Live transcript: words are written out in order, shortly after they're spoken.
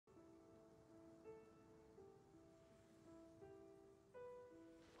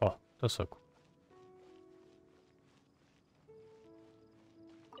Das war cool.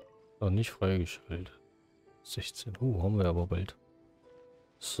 Noch nicht freigeschaltet. 16. Haben wir aber bald.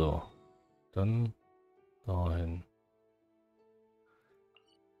 So. Dann dahin.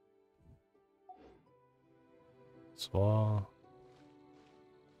 Zwar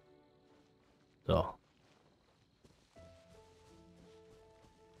da.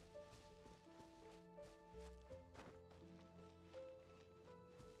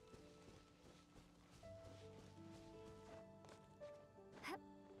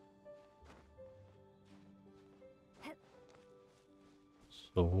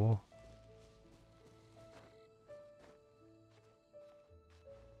 So.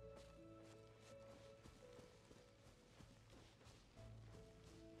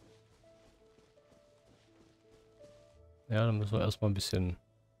 Ja, dann müssen wir erstmal ein bisschen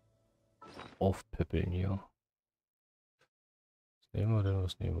aufpäppeln hier. Was nehmen wir denn?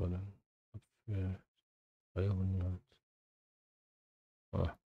 Was nehmen wir denn? Apfel 300.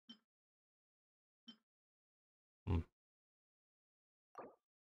 Ah. Hm.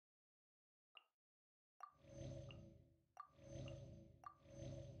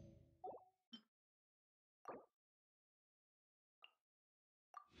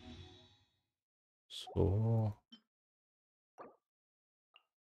 So.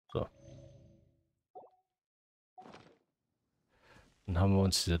 So. Dann haben wir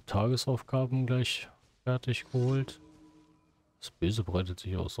uns diese Tagesaufgaben gleich fertig geholt. Das Böse breitet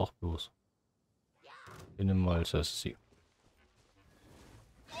sich aus, sag bloß. Wir nehmen mal als erstes sie.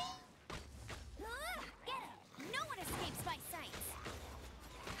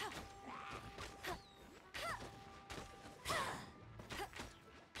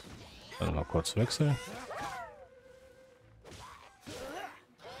 Dann mal kurz wechseln.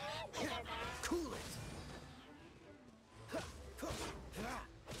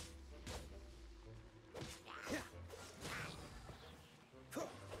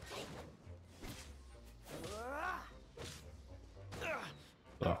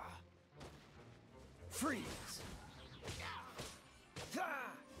 So.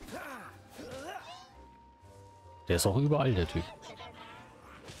 Der ist auch überall, der Typ.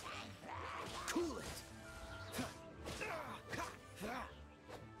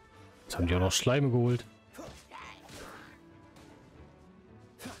 Jetzt haben die auch noch Schleime geholt.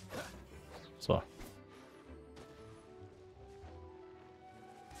 So.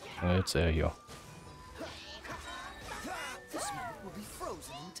 Na, jetzt er hier.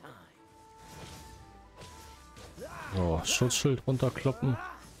 So, Schutzschild runterkloppen.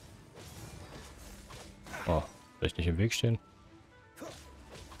 Oh, vielleicht nicht im Weg stehen.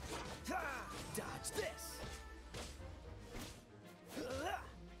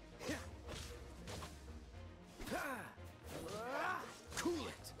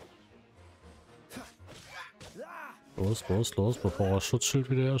 Los, los, los, bevor er das Schutzschild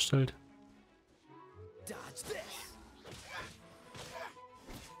wieder herstellt.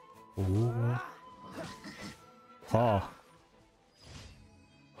 Ha.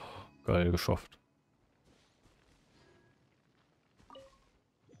 Geil geschafft.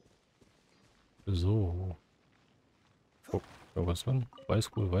 So. Oh, irgendwas dran.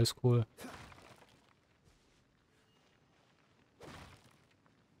 Weißkohl, Weißkohl.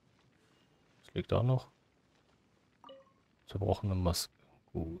 Was liegt da noch? Zerbrochene Maske.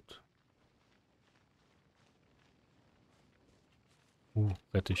 Gut.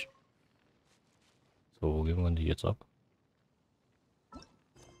 Rettich. So, wo geben wir die jetzt ab?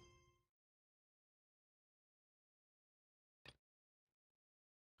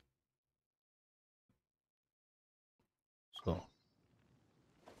 So.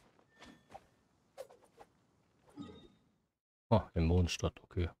 Ah, in Mondstadt,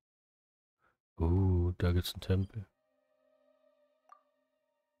 okay. Da gibt's einen Tempel.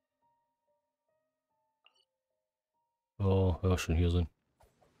 Oh, ja, schon hier sind.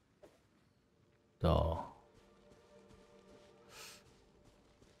 Da.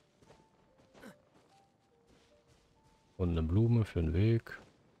 Und eine Blume für den Weg.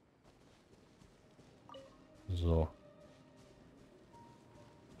 So.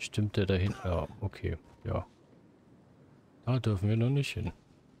 Stimmt der dahin? Ja, okay. Ja. Da dürfen wir noch nicht hin.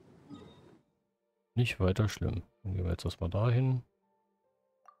 Nicht weiter schlimm. Dann gehen wir jetzt erstmal dahin.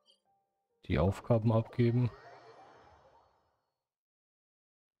 Die Aufgaben abgeben.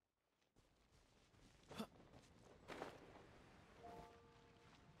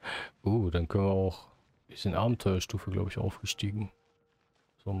 Dann können wir auch... Wir sind Abenteuerstufe, glaube ich, aufgestiegen.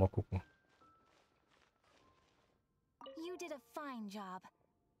 So, mal gucken. You did a fine job.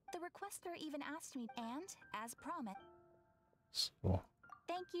 The requester even asked me, and as promised. So.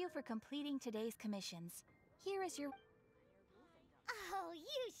 Thank you for completing today's commissions. Here is your... Oh,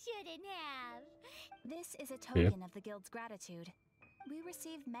 you shouldn't have. This is a Okay. token of the Guild's gratitude. We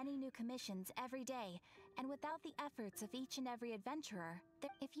receive many new commissions every day, and without the efforts of each and every adventurer,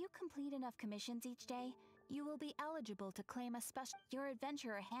 if you complete enough commissions each day, you will be eligible to claim a special... Your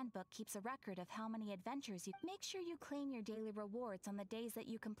adventurer handbook keeps a record of how many adventures you... Make sure you claim your daily rewards on the days that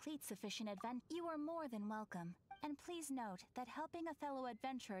you complete sufficient You are more than welcome. And please note that helping a fellow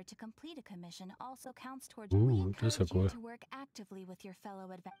adventurer to complete a commission also counts towards... We Das ist ja encourage you cool. to work actively with your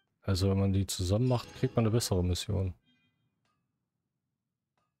fellow adventurers. Also wenn man die zusammen macht, kriegt man eine bessere Mission.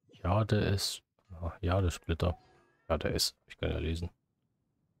 Ja, der ist... Ja, der Splitter. Ja, der ist. Ich kann ja lesen.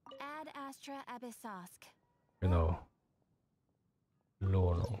 Ad Astra Abyssask. Genau.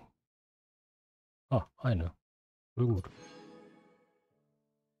 Belohnung. Ah, eine. Voll gut.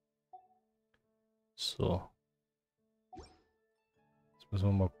 So. Jetzt müssen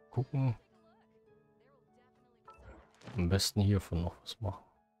wir mal gucken. Am besten hiervon noch was machen.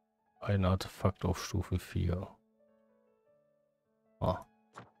 Ein Artefakt auf Stufe 4. Ah.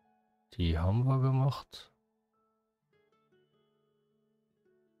 Die haben wir gemacht.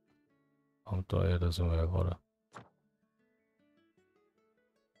 Und daher, da sind wir ja gerade.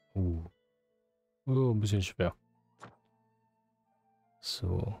 Oh, ein bisschen schwer.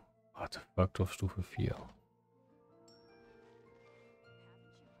 So. Artefakt auf Stufe 4.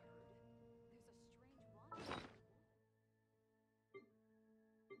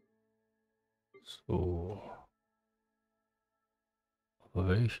 So. Aber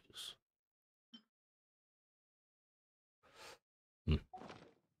welches?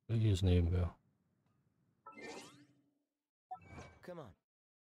 Welches nehmen wir? Come on.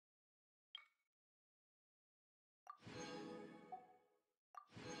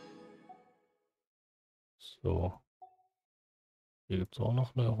 So. Hier gibt es auch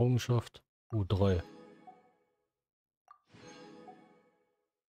noch eine Errungenschaft. 3.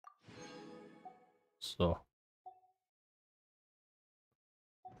 So.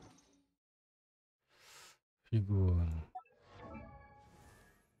 Figuren.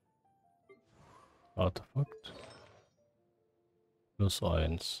 Artefakt.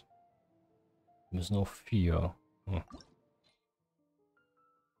 +1. Wir müssen auf 4.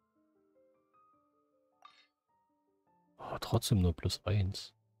 Aber trotzdem nur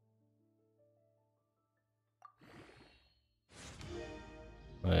 +1.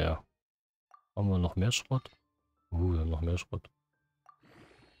 Naja. Haben wir noch mehr Schrott? Wir haben noch mehr Schrott.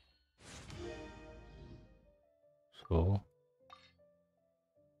 So.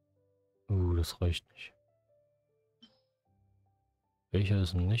 Das reicht nicht. Welcher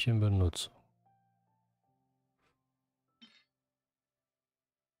ist nicht in Benutzung?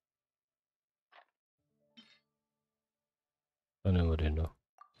 Dann nehmen wir den da.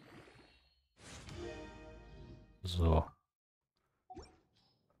 So.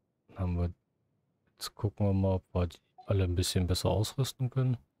 Dann haben wir... Jetzt gucken wir mal, ob wir die alle ein bisschen besser ausrüsten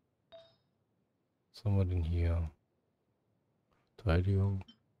können. Was haben wir denn hier? Verteidigung.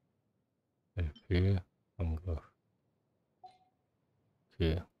 LP. Angriff.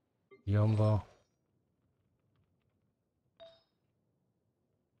 Okay. Hier haben wir...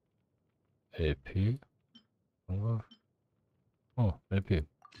 LP. Angriff. Oh, LP.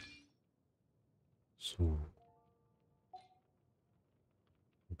 So.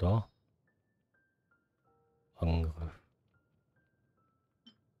 Und da. Angriff.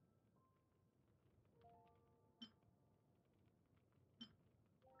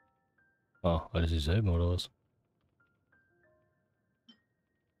 Ah, alles dieselben oder was?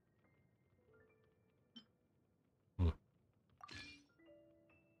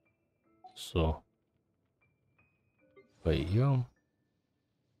 So. Bei ihr.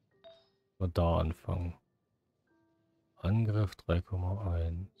 Mal da anfangen. Angriff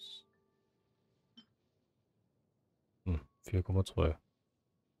 3,1. 4,2.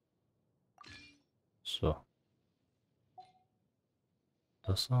 So.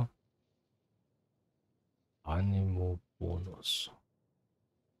 Das da. Animo-Bonus.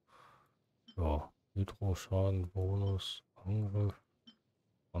 Ja. Hydro-Schaden-Bonus. Angriff.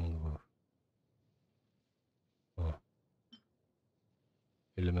 Angriff. Ja.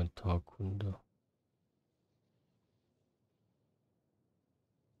 Elementarkunde.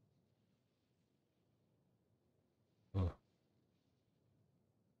 Ja.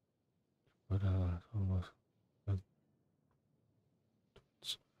 Oder was?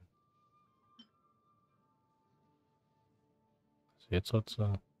 Jetzt hat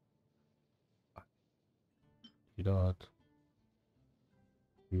sie. Jeder hat.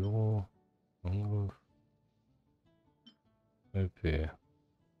 Euro. Angriff. LP.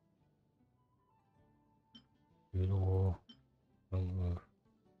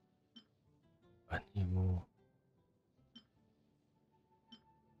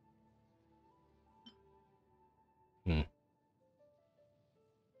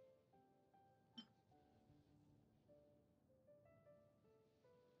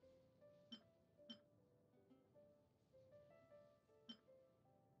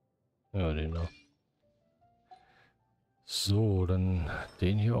 Ja, den da. So, dann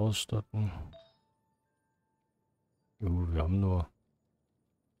den hier ausstatten. Wir haben nur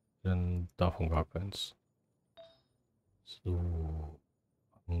dann davon gar keins. So,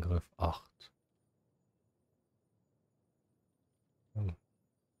 Angriff 8. Hm,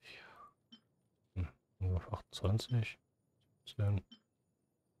 Angriff 28. 10.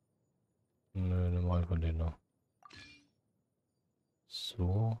 Nö, nimm mal von denen da.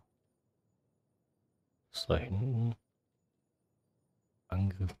 So, ist da hinten.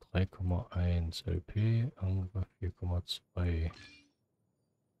 Angriff 3,1 LP, Angriff 4,2.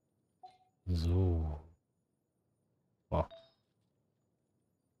 So. Ah.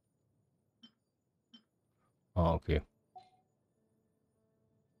 Okay.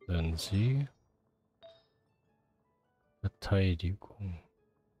 Dann sie. Verteidigung.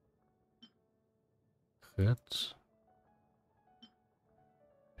 Crit.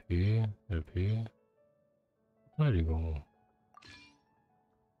 P. LP. Verteidigung.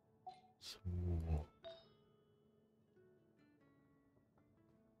 So.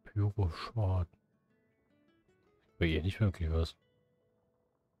 Pyroschaden. Bei ihr nicht wirklich was.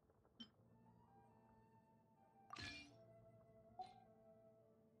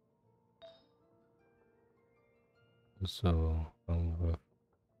 So. Angriff.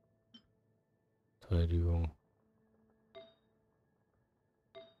 Verteidigung.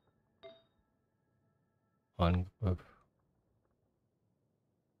 Angriff.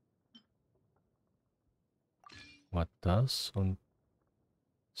 Mal das und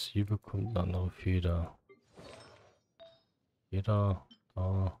sie bekommt eine andere Feder. Jeder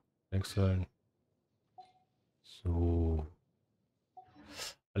da wechseln. So.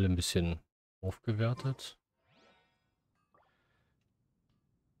 Alle ein bisschen aufgewertet.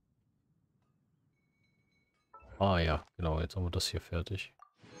 Ah ja, genau, jetzt haben wir das hier fertig.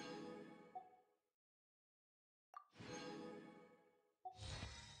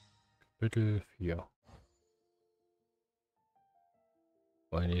 Kapitel 4.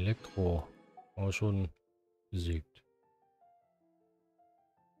 Ein Elektro. Aber schon besiegt.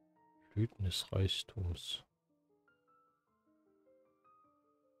 Blüten des Reichtums.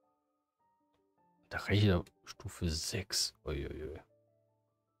 Der Reicher Stufe 6. Uiuiui.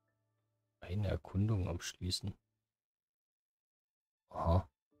 Eine Erkundung abschließen. Aha.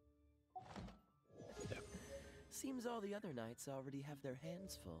 Ja, Seems all the other knights already have their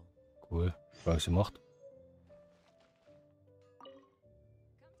hands full. cool. Was sie macht.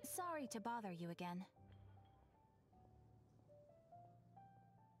 Sorry to bother you again.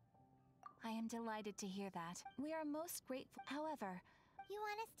 I am delighted to hear that. We are most grateful. However, You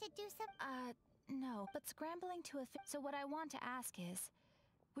want us to do some... no, but scrambling to a... So what I want to ask is,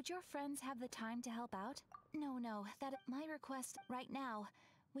 would your friends have the time to help out? No, that my request right now.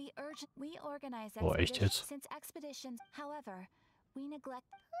 We organize Oh, echt expeditions. jetzt? Since expeditions, however, we neglect...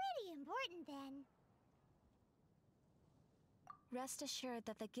 Pretty important then. Rest assured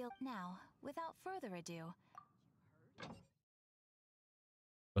that the guild... Now, without further ado,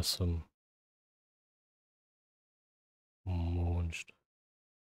 Was zum Mond.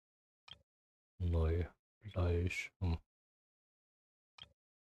 Neu. Gleich.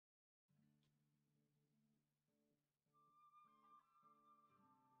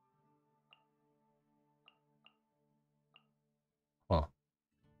 Ah.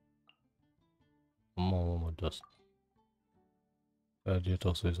 Machen wir mal das. Ja, die hat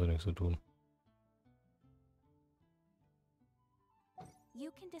doch sowieso nichts zu tun. you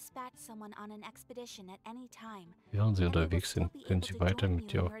can dispatch someone on an expedition at any time. Während sie And they will unterwegs still sind, be können able sie to weiter join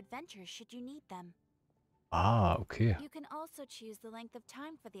mit you in dir. your adventures should you need them. Ah, okay. You can also choose the length of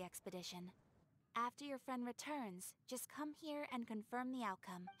time for the expedition. After your friend returns, just come here and confirm the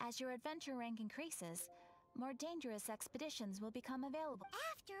outcome. As your adventure rank increases, more dangerous expeditions will become available.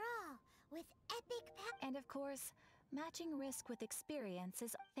 After all, with epic And of course, matching risk with experience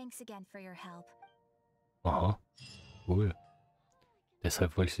is... Thanks again for your help. Aha. Cool.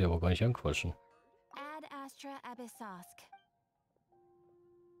 Deshalb wollte ich sie aber gar nicht anquatschen. Ad Astra Abyssosk.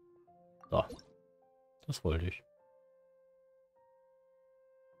 Da. Das wollte ich.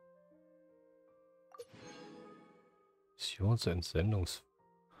 Missionsentsendungs...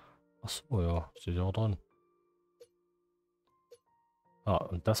 Achso, ja. Steht ja auch dran. Ah,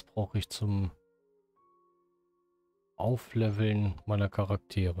 und das brauche ich zum Aufleveln meiner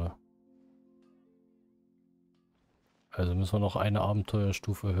Charaktere. Also müssen wir noch eine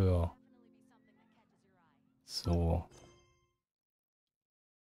Abenteuerstufe höher. So.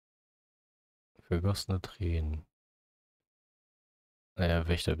 Vergossene Tränen. Naja,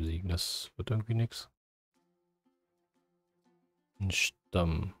 Wächter besiegen, das wird irgendwie nichts. Ein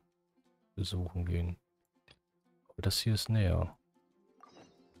Stamm. besuchen gehen. Aber das hier ist näher.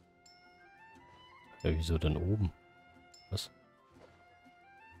 Ja, wieso denn oben? Was?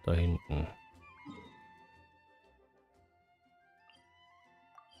 Da hinten.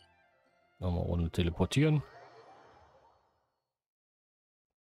 Nochmal ohne teleportieren.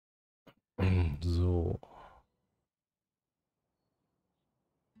 So.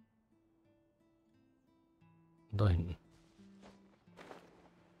 Da hinten.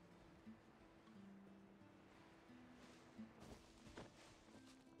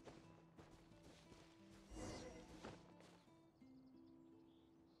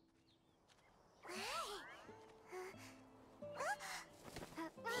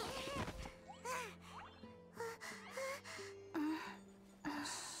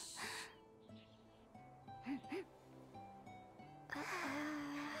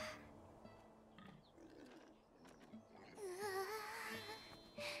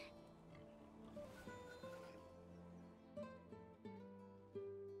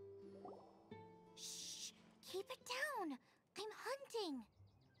 Shh! Keep it down! I'm hunting!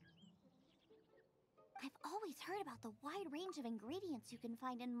 I've always heard about the wide range of ingredients you can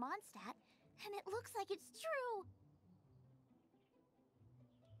find in Mondstadt, and it looks like it's true!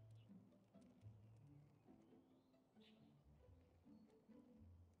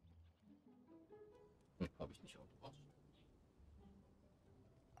 Habe ich nicht aufgepasst.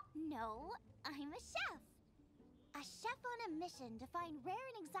 No, I'm a chef! A chef on a mission to find rare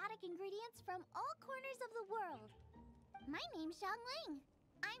and exotic ingredients from all corners of the world. My name's Xiangling.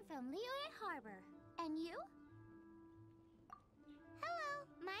 I'm from Liyue Harbor. And you? Hello,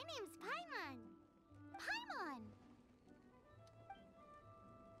 my name's Paimon. Paimon!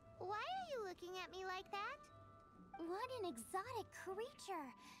 Why are you looking at me like that? What an exotic creature.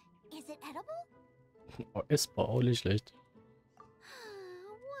 Is it edible? Oh, essbar, auch nicht schlecht.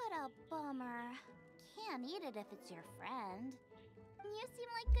 What a bummer. Can't eat it if it's your friend. You seem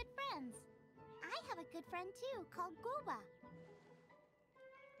like good friends. I have a good friend too, called Goba.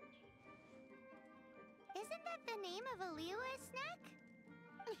 Isn't that the name of a Liyue snack?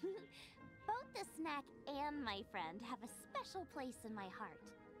 Both the snack and my friend have a special place in my heart.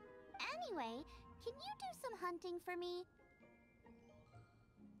 Anyway, can you do some hunting for me?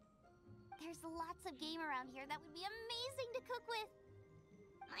 There's lots of game around here that would be amazing to cook with.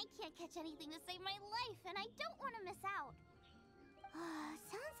 I can't catch anything to save my life, and I don't want to miss out.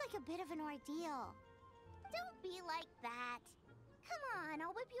 Sounds like a bit of an ordeal. Don't be like that. Come on,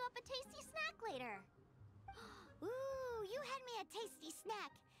 I'll whip you up a tasty snack later. Ooh, you had me a tasty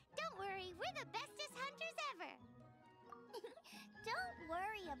snack. Don't worry, we're the bestest hunters ever. Don't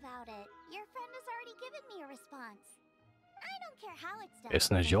worry about it. Your friend has already given me a response. I don't care how it's done.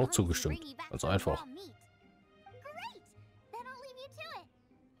 Essen hätte ich auch zugestimmt. Ganz einfach. Great! Then I'll leave you to it.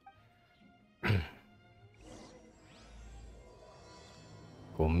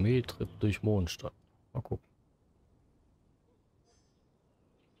 Gourmet-Trip durch Mondstadt. Mal gucken.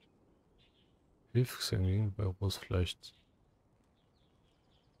 Hilfsengel bei Ross vielleicht.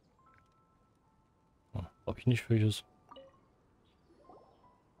 Hab ich nicht welches.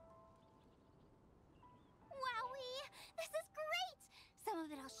 Wowie! This is great! Some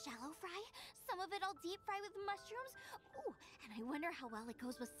of it I'll shallow fry, some of it I'll deep fry with mushrooms. Ooh, and I wonder how well it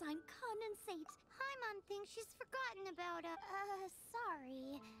goes with slime condensate. Paimon thinks she's forgotten about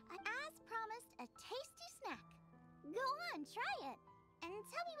sorry. As promised, a tasty snack. Go on, try it. And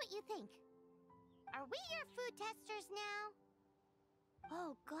tell me what you think. Are we your food testers now?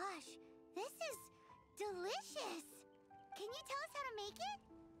 Oh gosh, this is delicious. Can you tell us how to make it?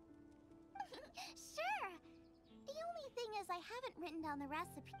 Sure. The only thing is I haven't written down the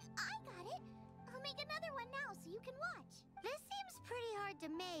recipe. I got it. I'll make another one now so you can watch. This seems pretty hard to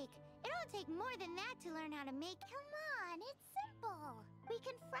make. It'll take more than that to learn how to make. Come on, it's simple. We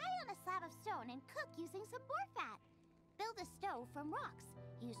can fry on a slab of stone and cook using some boar fat. Build a stove from rocks.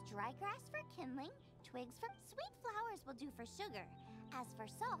 Use dry grass for kindling, twigs for sweet flowers will do for sugar. As for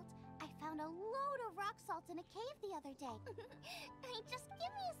salt, I found a load of rock salt in a cave the other day. Just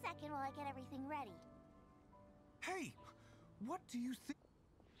give me a second while I get everything ready. Hey, what do you think?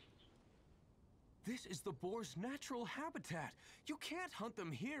 This is the boar's natural habitat. You can't hunt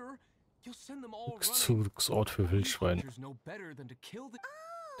them here. You'll send them all running. Rückzugsort für Wildschwein. Hunters know better than to kill the...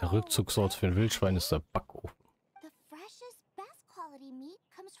 Der Rückzugsort für ein Wildschwein ist der Backofen. The freshest, best quality meat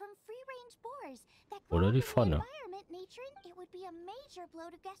comes from free-range boars that Oder grow die up in the Pfanne. environment, nature, and it would be a major blow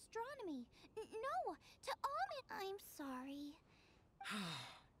to gastronomy. No, to all I'm sorry.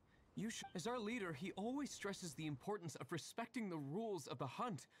 You should... As our leader, he always stresses the importance of respecting the rules of the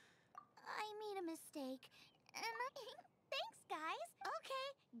hunt. I made a mistake. Thanks, guys. Okay,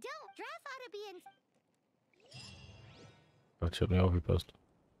 don't draft out gotta be in. Gott, ich habe nicht aufgepasst.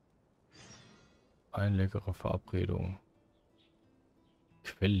 Eine leckere Verabredung.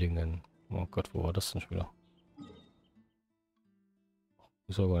 Quellingen. Oh Gott, wo war das denn schon wieder?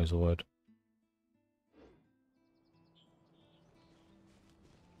 Ist aber gar nicht so weit.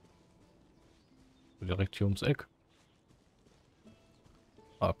 Direkt hier ums Eck.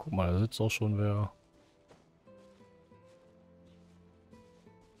 Ah, guck mal, da sitzt auch schon wer.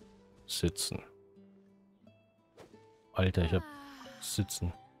 Sitzen. Alter, ich hab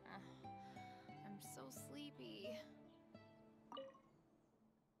sitzen. I'm so sleepy.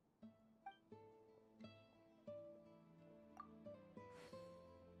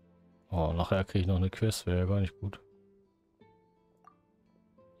 Oh, nachher kriege ich noch eine Quest, wäre ja gar nicht gut.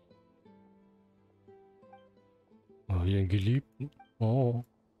 Oh, hier einen Geliebten. Oh.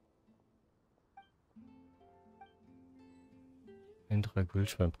 Eintrag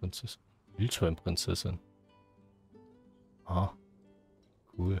Wildschweinprinzessin. Wildschweinprinzessin. Ah,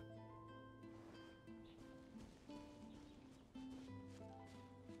 cool.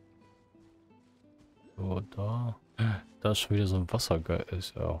 So, da. Da ist schon wieder so ein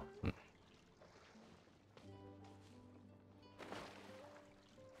Wassergeist. Ja.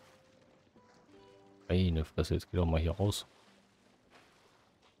 Meine Fresse, jetzt geh doch mal hier raus.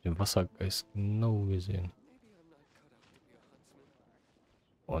 Den Wassergeist genau gesehen.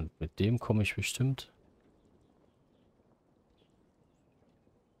 Und mit dem komme ich bestimmt.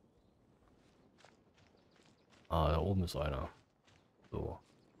 Ah, da oben ist einer. So.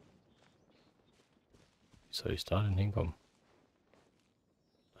 Wie soll ich da denn hinkommen?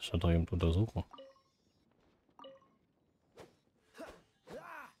 Das stand doch jemand untersuchen.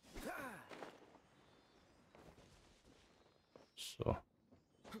 So.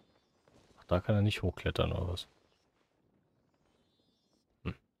 Ach, da kann er nicht hochklettern oder was?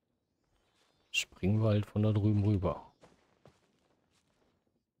 Hm. Springen wir halt von da drüben rüber.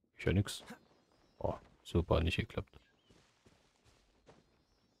 Ich höre nix. Oh, super, nicht geklappt.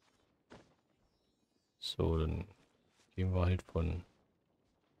 So, dann gehen wir halt von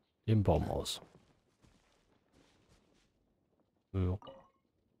dem Baum aus. Ja.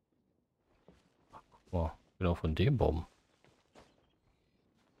 Ach, guck mal, genau von dem Baum.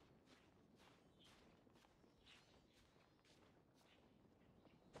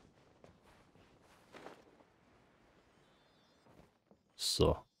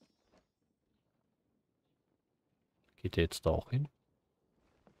 So. Geht der jetzt da auch hin?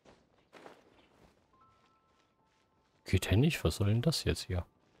 Geht der nicht? Was soll denn das jetzt hier?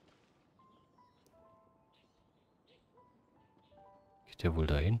 Geht der wohl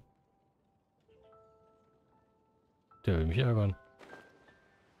dahin? Der will mich ärgern.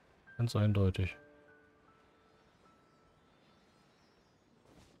 Ganz eindeutig.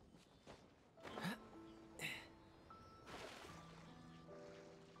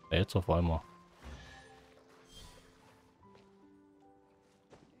 Ja, jetzt auf einmal.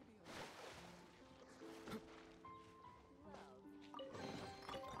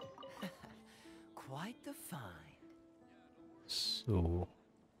 Quite the find. So.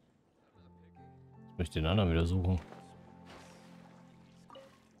 Jetzt möchte ich den anderen wieder suchen.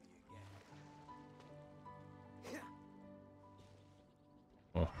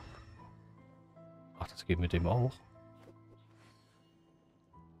 Oh. Ach, das geht mit dem auch.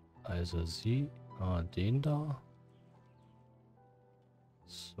 Also sie. Ah, den da.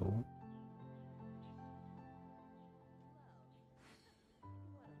 So.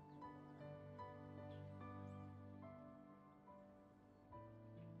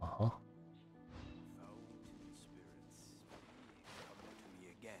 Aha. Fountain spirits, come to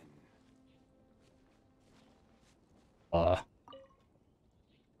me again. Ah.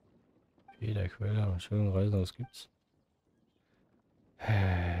 Federquelle und schönen Reisen, was gibt's?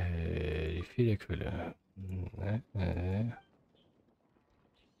 Die Federquelle.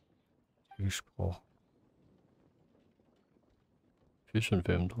 Gesprochen. Fisch und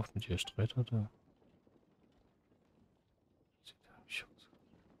wer im Dorf mit ihr Streit hatte. Sieht ja nicht aus.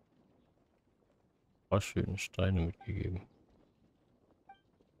 Paar schöne Steine mitgegeben.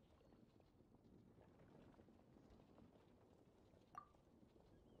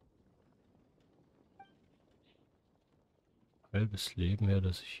 Halbes Leben her,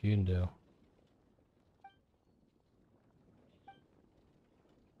 dass ich hier in der...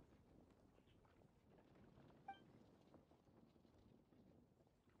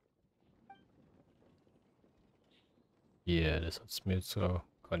 Yeah, das hat's mir jetzt gar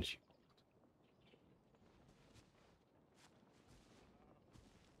nicht...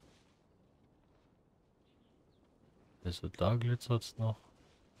 Also da glitzert's noch.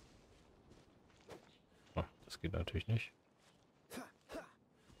 Das geht natürlich nicht.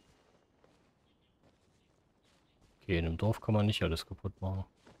 Okay, in einem Dorf kann man nicht alles kaputt machen.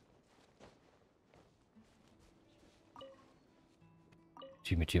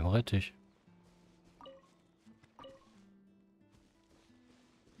 Die mit dem Rettich.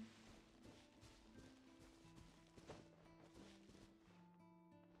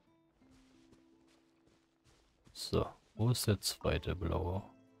 So, wo ist der zweite blaue?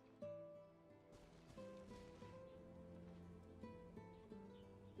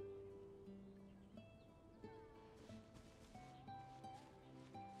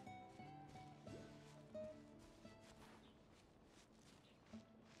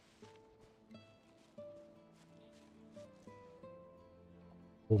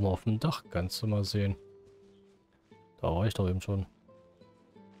 Oben auf dem Dach kannst du mal sehen. Da war ich doch eben schon.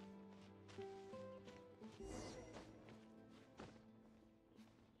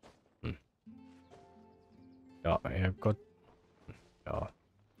 Ja, Herrgott. Ja.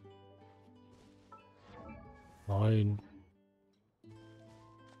 Nein.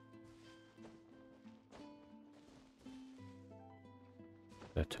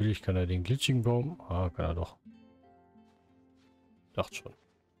 Natürlich kann er den glitschigen Baum. Ah, kann er doch. Dachte schon.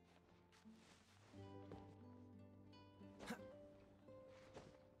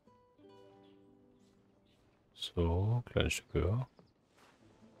 So, kleines Stück höher.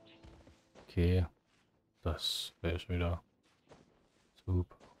 Okay. Das wäre schon wieder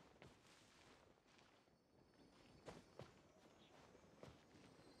super.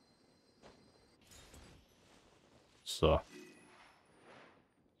 So.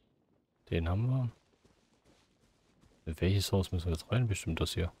 Den haben wir. In welches Haus müssen wir jetzt rein? Bestimmt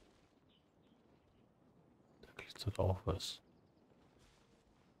das hier. Da glitzert auch was.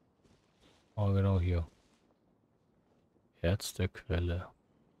 Ah, genau hier. Herz der Quelle.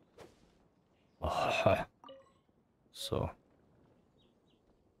 Oh. So.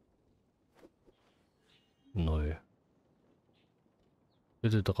 Neu.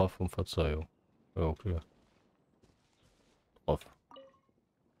 Bitte drauf um Verzeihung. Ja, okay. Drauf.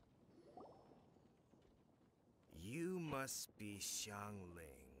 You must be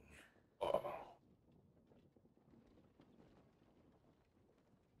Xiangling.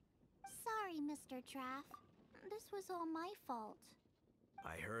 Sorry, Mr. Traff. This was all my fault.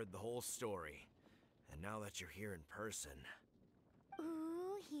 I heard the whole story, and now that you're here in person,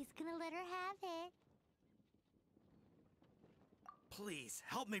 Ooh, he's gonna let her have it. please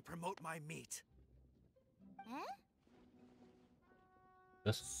help me promote my meat. Huh?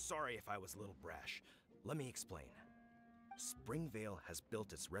 Was? Sorry if I was a little brash. Let me explain. Springvale has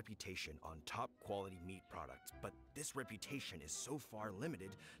built its reputation on top quality meat products, but this reputation is so far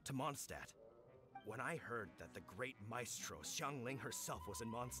limited to Mondstadt. When I heard that the great maestro Xiangling herself was in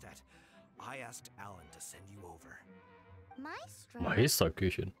Mondstadt, I asked Alan to send you over. Maestro?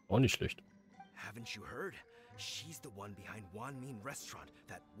 Meisterküchen. Auch nicht schlecht. Haven't you heard? She's the one behind Wanmin Restaurant,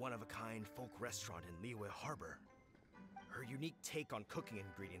 that one-of-a-kind folk restaurant in Liyue Harbor. Her unique take on cooking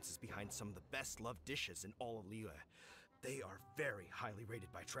ingredients is behind some of the best-loved dishes in all of Liyue. They are very highly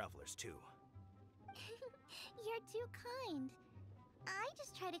rated by travelers, too. You're too kind. I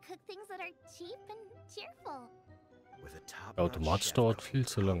just try to cook things that are cheap and cheerful. With a Der top-notch Automat chef dauert cooking viel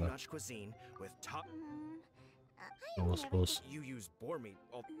zu lange. top-notch cuisine with top... I Was never los? You use boar meat.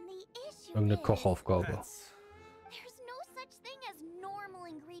 Oh, The issue Irgendeine is, Kochaufgabe. that's... there's no such thing as normal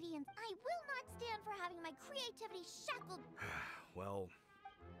ingredients. I will not stand for having my creativity shackled. Well,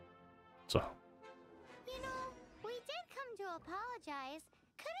 So. You know, we did come to apologize.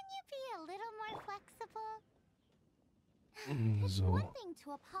 Couldn't you be a little more flexible? It's So. one thing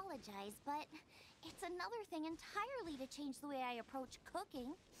to apologize, but it's another thing entirely to change the way I approach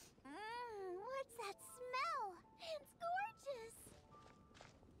cooking. What's that smell? It's gorgeous.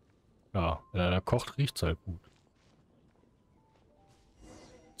 Ja, wenn einer kocht, riecht es halt gut.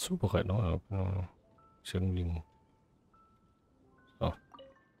 Zubereiten, oder? Ja, ist irgendwie... So.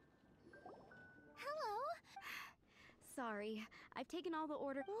 Hello. Sorry, I've taken all the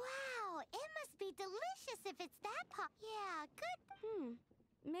order. Wow, it must be delicious if it's that pop. Yeah, good.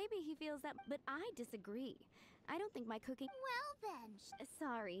 Maybe he feels that, but I disagree. I don't think my cooking... Well then.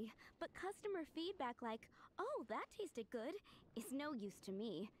 Sorry, but customer feedback like, oh, that tasted good, is no use to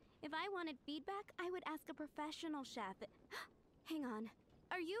me. If I wanted feedback, I would ask a professional chef. Hang on.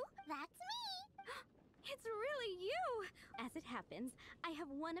 Are you? That's me. It's really you! As it happens, I have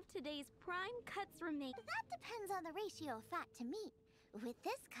one of today's prime cuts remain. That depends on the ratio of fat to meat. With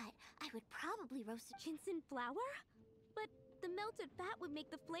this cut, I would probably roast a Ginseng flour? But the melted fat would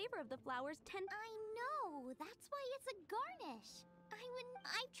make the flavor of the flowers I know. That's why it's a garnish.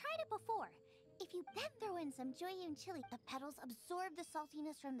 I've tried it before. If you then throw in some Jueyun chili, the petals absorb the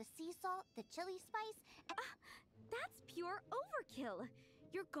saltiness from the sea salt, the chili spice, and That's pure overkill.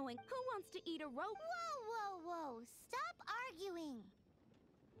 You're going. Who wants to eat a rope? whoa. Stop arguing.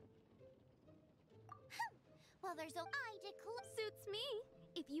 Well, there's a I declare. Suits me.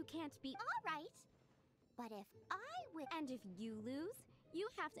 If you can't beat. All right. But if I win. And if you lose, you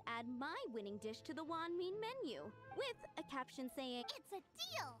have to add my winning dish to the Wan Min menu with a caption saying, It's a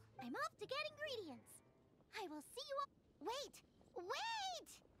deal. I'm off to get ingredients. I will see you all. Wait!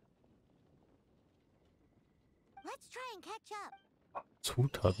 Let's try and catch up.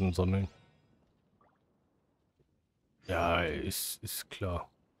 Zutaten sammeln. Ja, ist klar.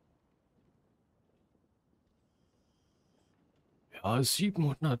 Ja,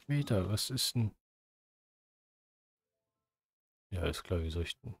 700 Meter, was ist denn? Ja, ist klar, wie soll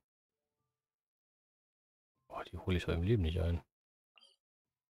ich denn? Boah, die hole ich doch im Leben nicht ein.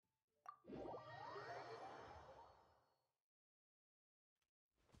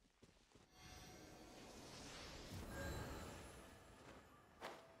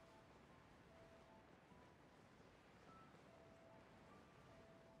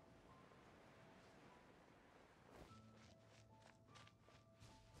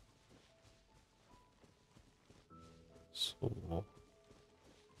 So.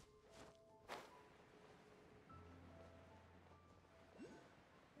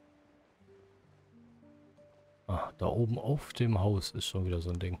 Ah, da oben auf dem Haus ist schon wieder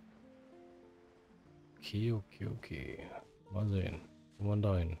so ein Ding. Okay. Mal sehen. Wo man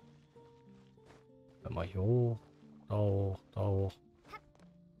da hin? Dann mal hier hoch. Da hoch.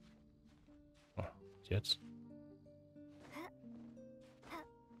 Ah, jetzt?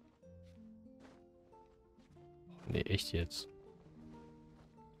 Nee, echt jetzt.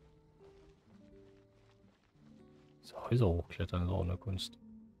 Diese Häuser hochklettern ist auch eine Kunst.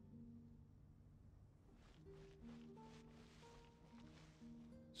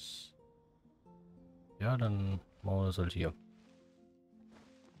 Ja, dann machen wir das halt hier.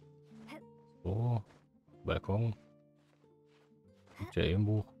 So, Balkon. Liegt ja im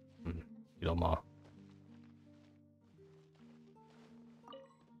Buch. Geh doch mal.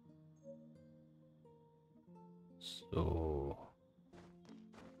 So.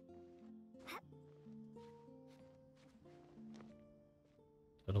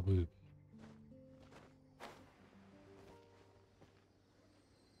 Da drüben.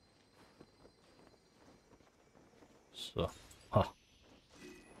 So. Ha.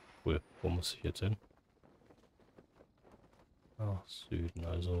 Cool. Wo muss ich jetzt hin? Ach, Süden,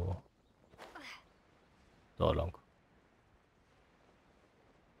 also da lang.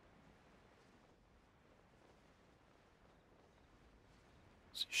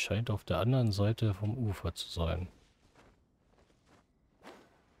 Sie scheint auf der anderen Seite vom Ufer zu sein.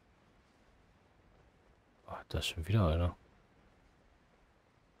 Ach, da ist schon wieder einer.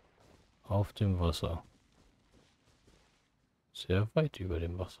 Auf dem Wasser. Sehr weit über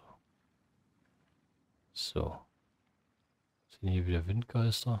dem Wasser. So. Sind hier wieder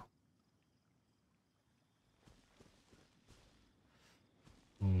Windgeister?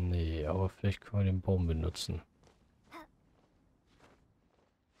 Nee, aber vielleicht können wir den Baum benutzen.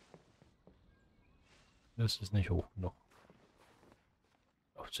 Das ist nicht hoch genug.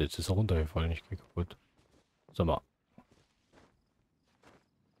 Ach, jetzt ist er runtergefallen, ich krieg kaputt. Sag mal.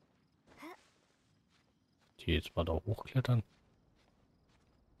 Die jetzt mal da hochklettern.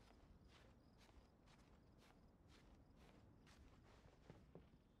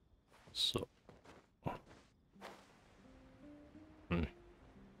 So.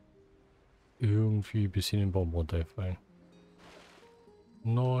 Irgendwie ein bisschen den Baum runtergefallen.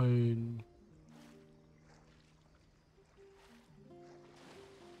 Nein.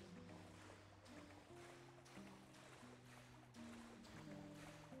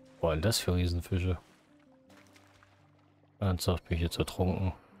 Was denn das für Riesenfische? Ernsthaft, bin ich jetzt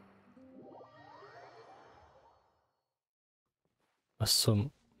ertrunken. Was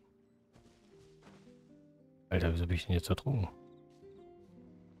zum... Alter, wieso bin ich denn jetzt ertrunken?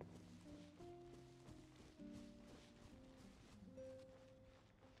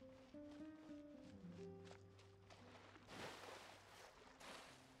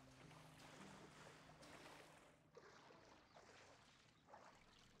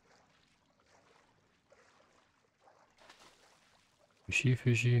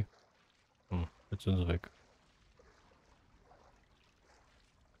 Fischi. Jetzt sind sie weg.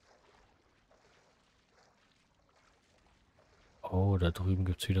 Oh, da drüben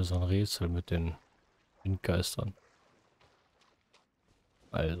gibt es wieder so ein Rätsel mit den Windgeistern.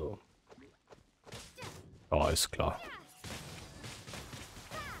 Also. Ja, ist klar.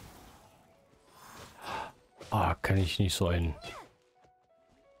 Ah, kann ich nicht so ein...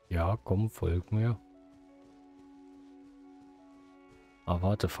 Ja, komm, folg mir. Ah,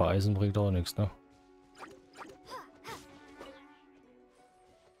 warte, vereisen bringt auch nichts, ne?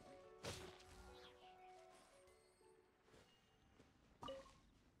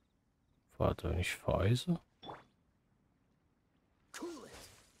 Warte, wenn ich vereise?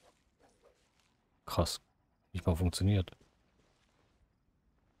 Krass. Nicht mal funktioniert.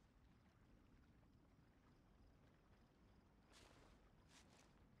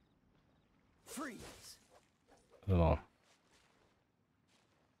 Freeze. So.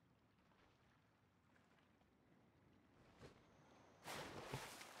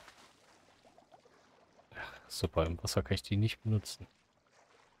 Super, im Wasser kann ich die nicht benutzen.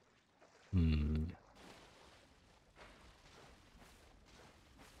 Hm.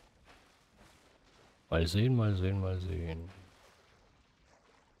 Mal sehen, mal sehen, mal sehen.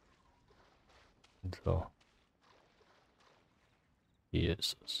 So. Hier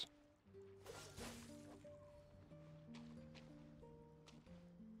ist es.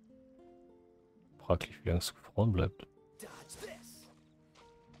 Fraglich, wie lange es gefroren bleibt. Dodge this.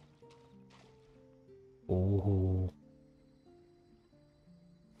 Oh.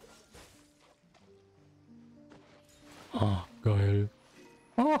 Ah, geil.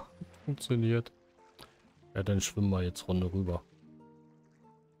 Ah, funktioniert. Ja, dann schwimmen wir jetzt Runde rüber.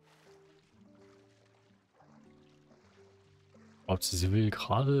 Ob sie will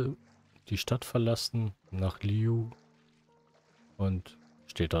gerade die Stadt verlassen nach Liu und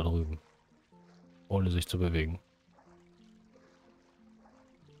steht da drüben, ohne sich zu bewegen.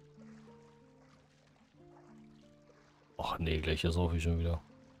 Ach nee, gleich ist auch schon wieder.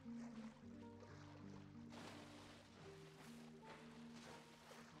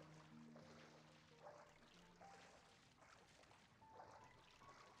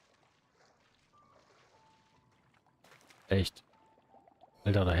 Echt.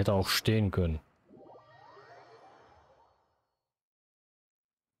 Alter, da hätte er auch stehen können.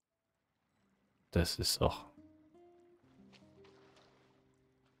 Das ist doch...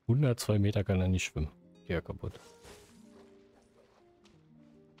 102 Meter kann er nicht schwimmen. Ja, kaputt.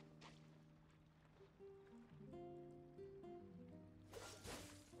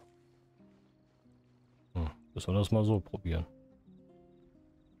 Müssen wir das mal so probieren.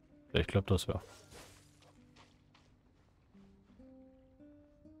 Vielleicht klappt das ja.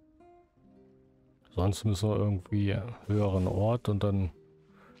 Sonst müssen wir irgendwie höheren Ort und dann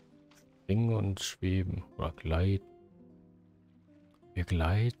springen und schweben. Oder gleiten. Wir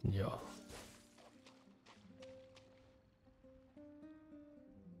gleiten, ja.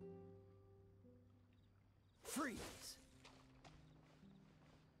 Freeze.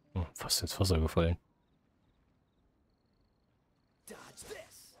 Fast ins Wasser gefallen. Dodge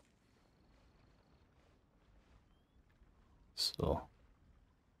this. So.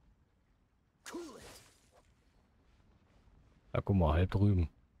 Cool it. Ja, guck mal, halb drüben.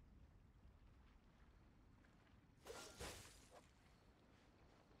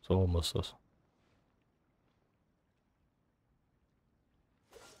 So muss das.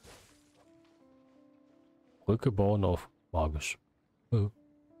 Brücke bauen auf magisch. Dodge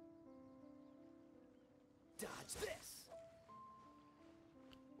this.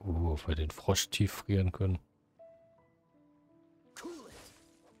 Ob wir den Frosch tief frieren können. Cool it.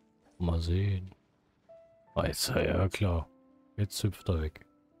 Mal sehen. Ah, jetzt, ja klar. Jetzt hüpft er weg.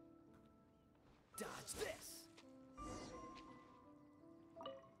 Dodge this.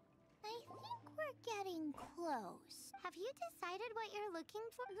 I think we're getting close. Have you decided what you're looking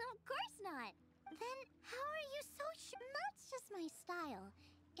for? No, of course not. Then how are you so sure? That's just my style.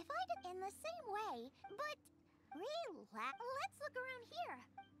 If I did in the same way, but relax. Let's look around here.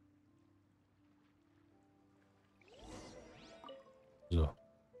 So.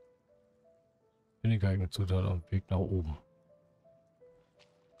 Finde geeignete Zutat auf dem Weg nach oben.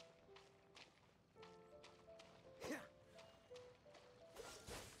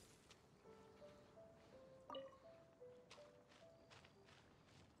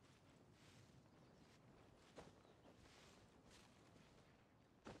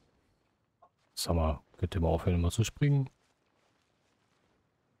 Sag mal, könnt ihr mal aufhören, immer zu springen?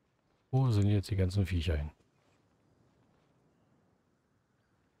 Wo sind jetzt die ganzen Viecher hin?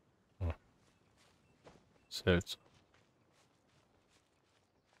 Seltsam.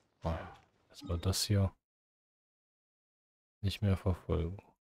 Erstmal das hier nicht mehr verfolgen.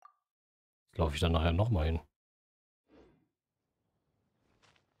 Jetzt laufe ich dann nachher nochmal hin.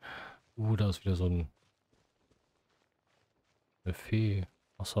 Da ist wieder so eine Fee.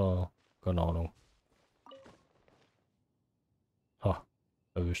 Wasser. Keine Ahnung. Ha,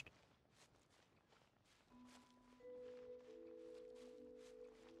 erwischt.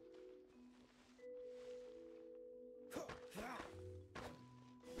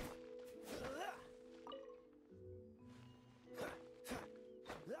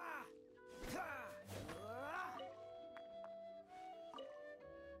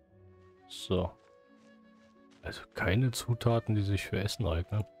 So. Also keine Zutaten, die sich für Essen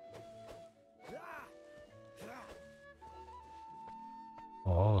eignen.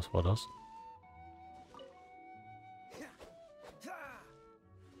 Oh, was war das?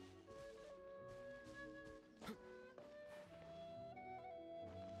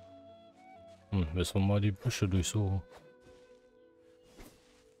 Müssen wir mal die Büsche durchsuchen.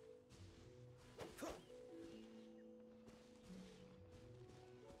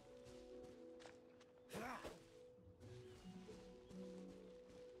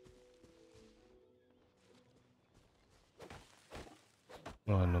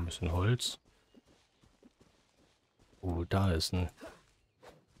 Ah, noch ein bisschen Holz. Oh, da ist ein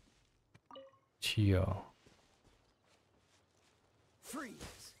Tier.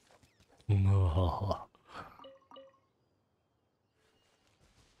 Freeze!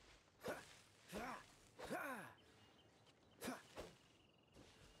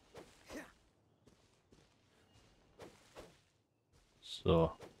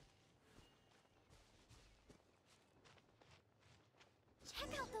 So. Check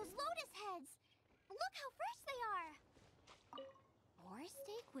out those lotus heads! Look how fresh they are! Boar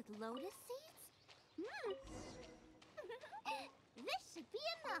steak with lotus seeds? This should be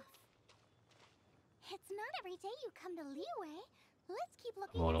enough! It's not every day you come to Liyue. Let's keep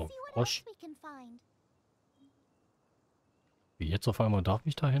looking and see what else we can find. Wie jetzt auf einmal darf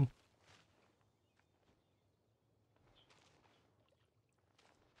ich dahin?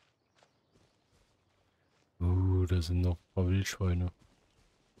 Da sind noch ein paar Wildschweine.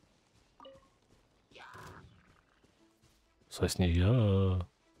 Was heißt denn ja?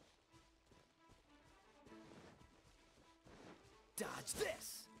 Dodge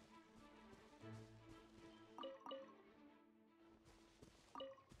this!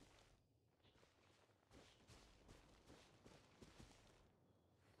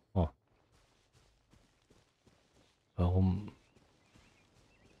 Oh. Warum?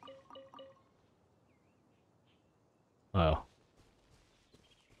 Naja.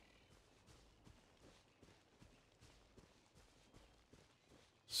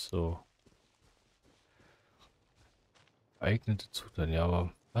 So. Geeignete Zutaten. Ja,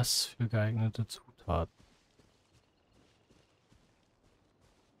 aber was für geeignete Zutaten?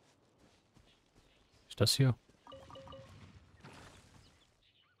 Ist das hier?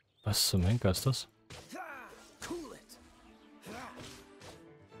 Was zum Henker ist das? Cool it!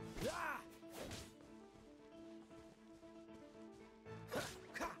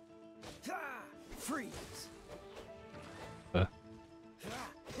 Freeze! Äh.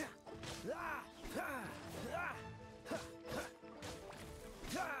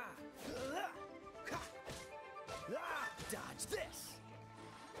 Dodge this!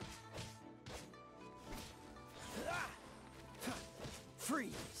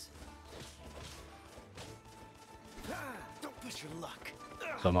 Freeze! Don't push your luck.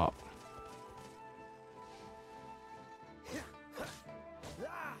 Sag mal.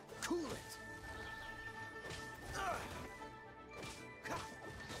 Cool it!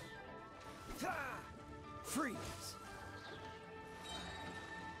 Freeze!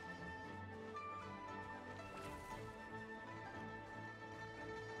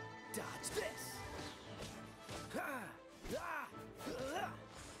 Dodge this!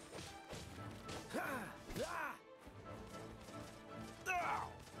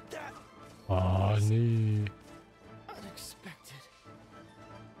 That Ah, nee. unexpected.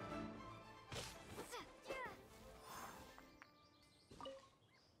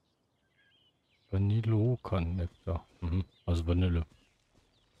 Vanille-Nektar. Also Vanille.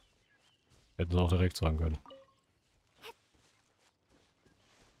 Hätten sie auch direkt sagen können.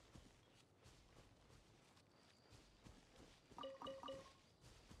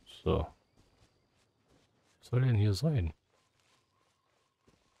 So. Was soll denn hier sein?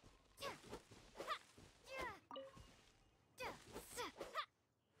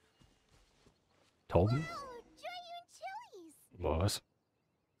 Tauben? Oh, Joyun Chilies! Was?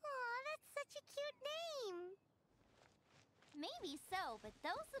 Aw, that's such a cute name. Maybe so, but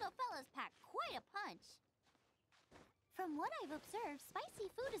those little fellas pack quite a punch. From what I've observed, spicy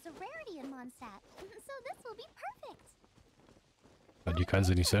food is a rarity in Mondstadt, so this will be perfect. Ja, die kann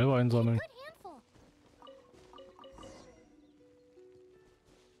sie nicht selber einsammeln. Good handful.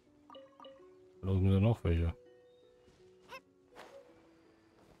 Oder sind da noch welche?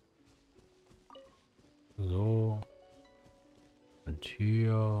 So. Und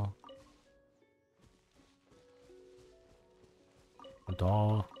hier. Und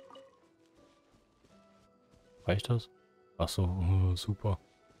da. Reicht das? Ach so, super.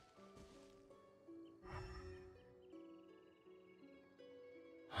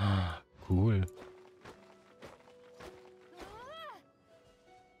 cool.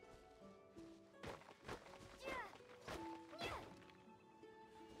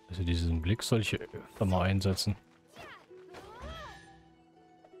 Also diesen Blick soll ich öfter mal einsetzen.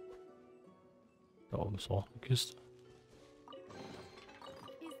 Da oben ist auch eine Kiste.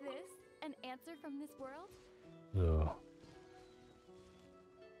 Is this an answer from this world? So.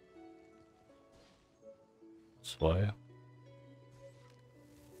 2.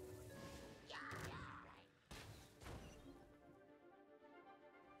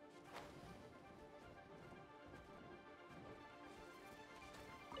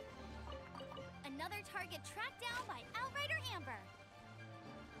 Another target tracked down by Outrider Amber.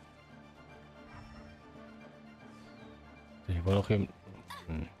 Ich wollte auch eben...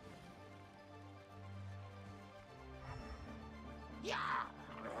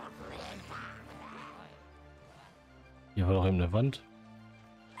 Hier war doch eben eine Wand,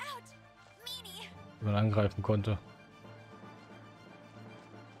 Ouch! Meanie! die man angreifen konnte.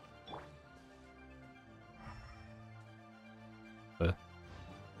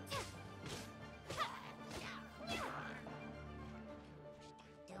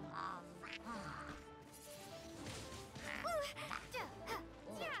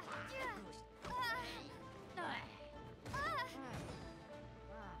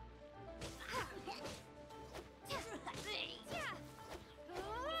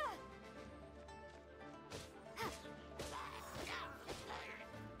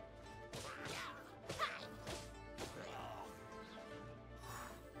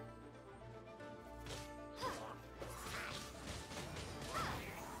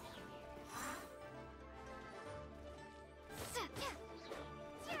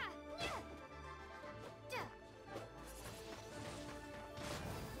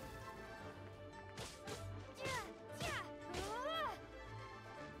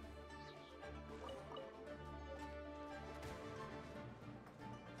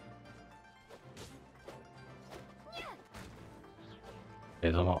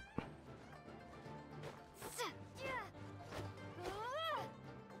 Ey, sag mal.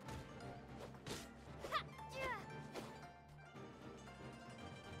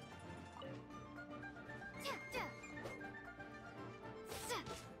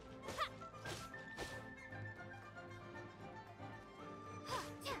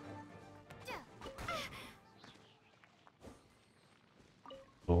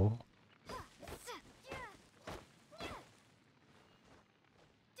 So.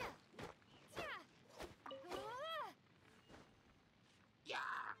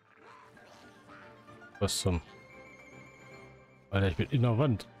 Was zum... Alter, ich bin in der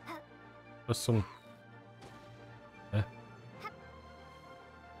Wand. Was zum... Hä?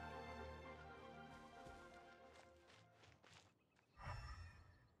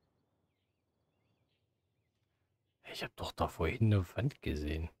 Ich habe doch da vorhin eine Wand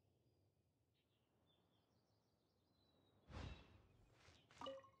gesehen.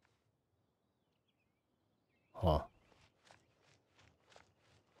 Ha.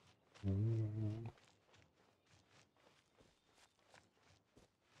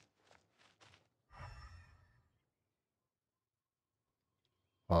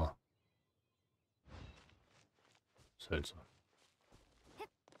 Ah. Seltsam.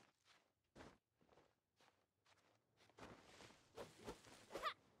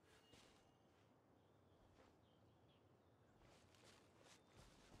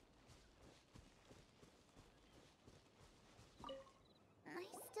 I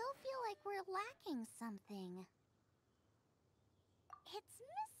still feel like we're lacking something. It's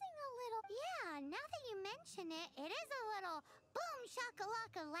missing a little. Yeah, now that you mention it, it is a little boom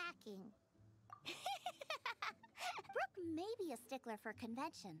shakalaka lacking. Brooke may be a stickler for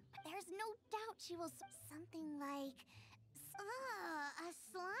convention, but there's no doubt she will something like a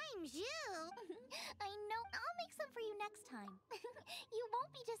slime jus. I know. I'll make some for you next time. You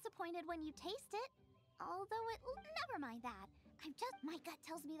won't be disappointed when you taste it. Although never mind that. My gut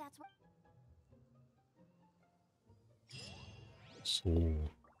tells me that's what.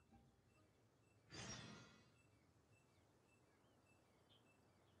 So.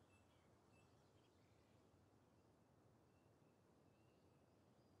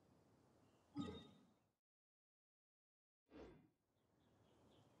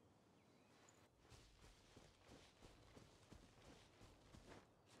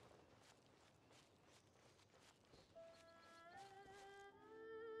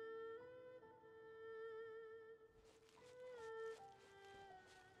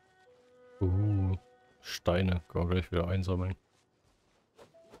 Steine. Kann man gleich wieder einsammeln.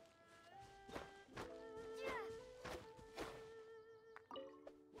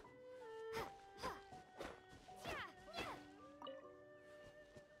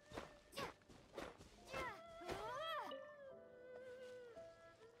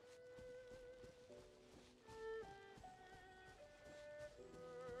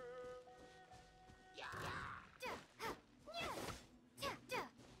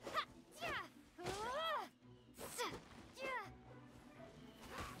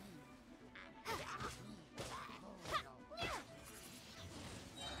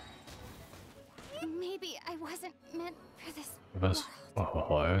 Was? Oh,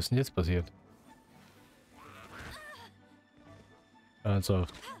 was ist denn jetzt passiert? Also.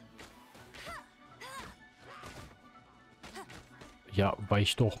 Ja,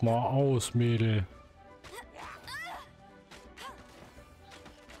 weich doch mal aus, Mädel.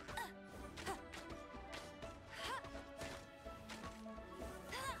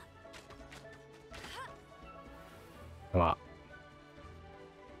 Ja.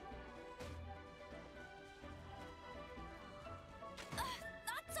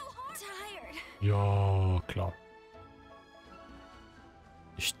 Ja, klar.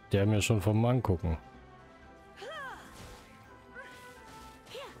 Ich sterbe mir schon vom Angucken.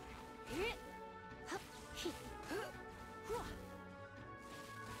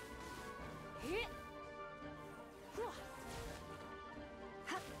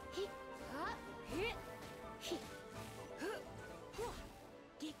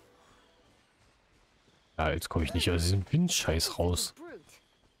 Ja, jetzt komme ich nicht aus diesem Windscheiß raus.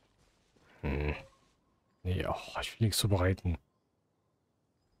 Hm. Nee, oh, ich will nichts zubereiten.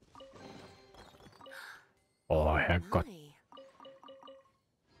 Oh, Herrgott.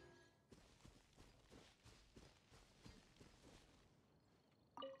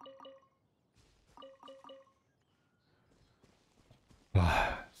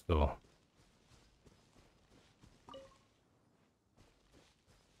 Ah, so.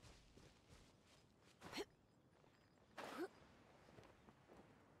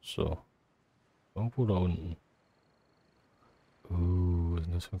 So. Irgendwo da unten. Was ist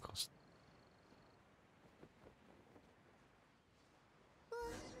denn das für ein krass?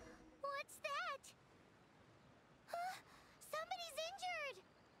 What's that? Somebody's injured.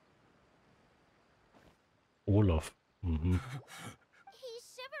 Olaf. Mhm. He's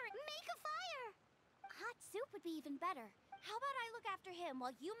shivering. Make a fire. Hot soup would be even better. How about I look after him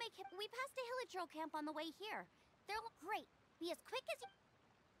while you make him? We passed a Hilichurl camp on the way here. They're great. Be as quick as you.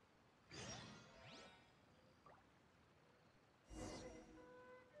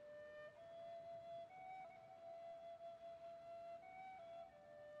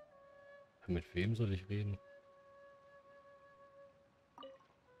 Mit wem soll ich reden?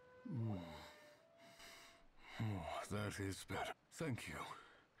 Oh, that is better. Thank you.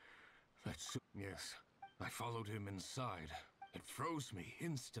 That's... Yes. I followed him inside. It froze me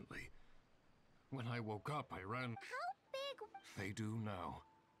instantly. When I woke up, I ran... How big? They do now.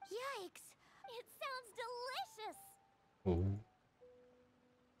 Yikes! It sounds delicious. Oh.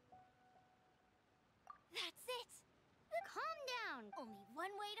 That's it. Calm down. Only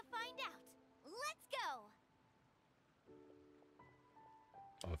one way to find out. Let's go.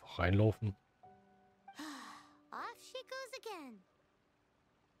 Einfach reinlaufen. Off she goes again.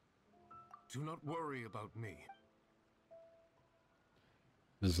 Do not worry about me.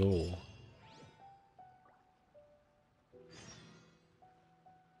 So.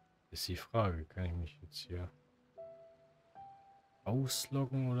 Ist die Frage, kann ich mich jetzt hier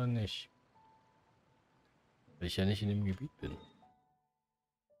ausloggen oder nicht? Weil ich ja nicht in dem Gebiet bin.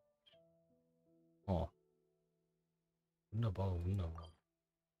 Oh. Wunderbar, wunderbar.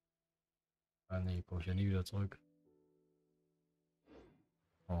 Ah ne, komme ich ja nie wieder zurück.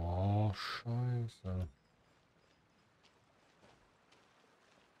 Oh, scheiße.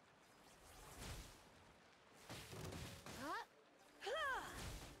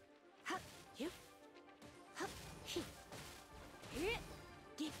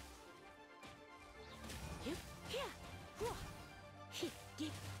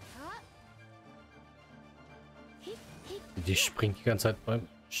 Die springt die ganze Zeit beim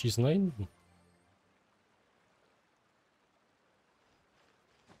Schießen nach hinten.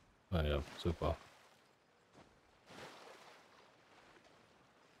 Naja, super.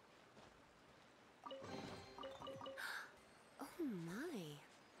 Oh my.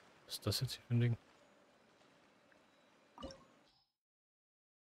 Was ist das jetzt hier für ein Ding?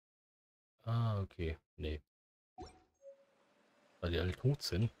 Ah, okay. Nee. Weil die alle tot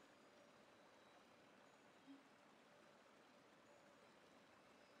sind.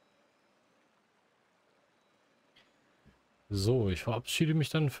 So, ich verabschiede mich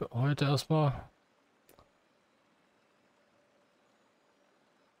dann für heute erstmal.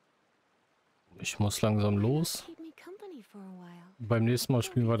 Ich muss langsam los. Beim nächsten Mal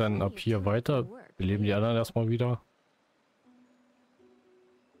spielen wir dann ab hier weiter. Wir leben die anderen erstmal wieder.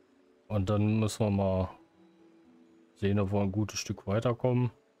 Und dann müssen wir mal sehen, ob wir ein gutes Stück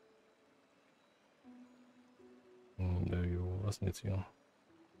weiterkommen. Was ist denn jetzt hier?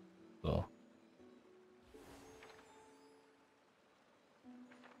 So.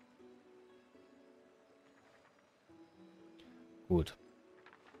 Gut.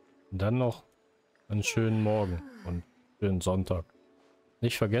 Dann noch einen schönen Morgen und Schönen Sonntag.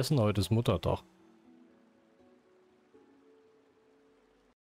 Nicht vergessen, heute ist Muttertag.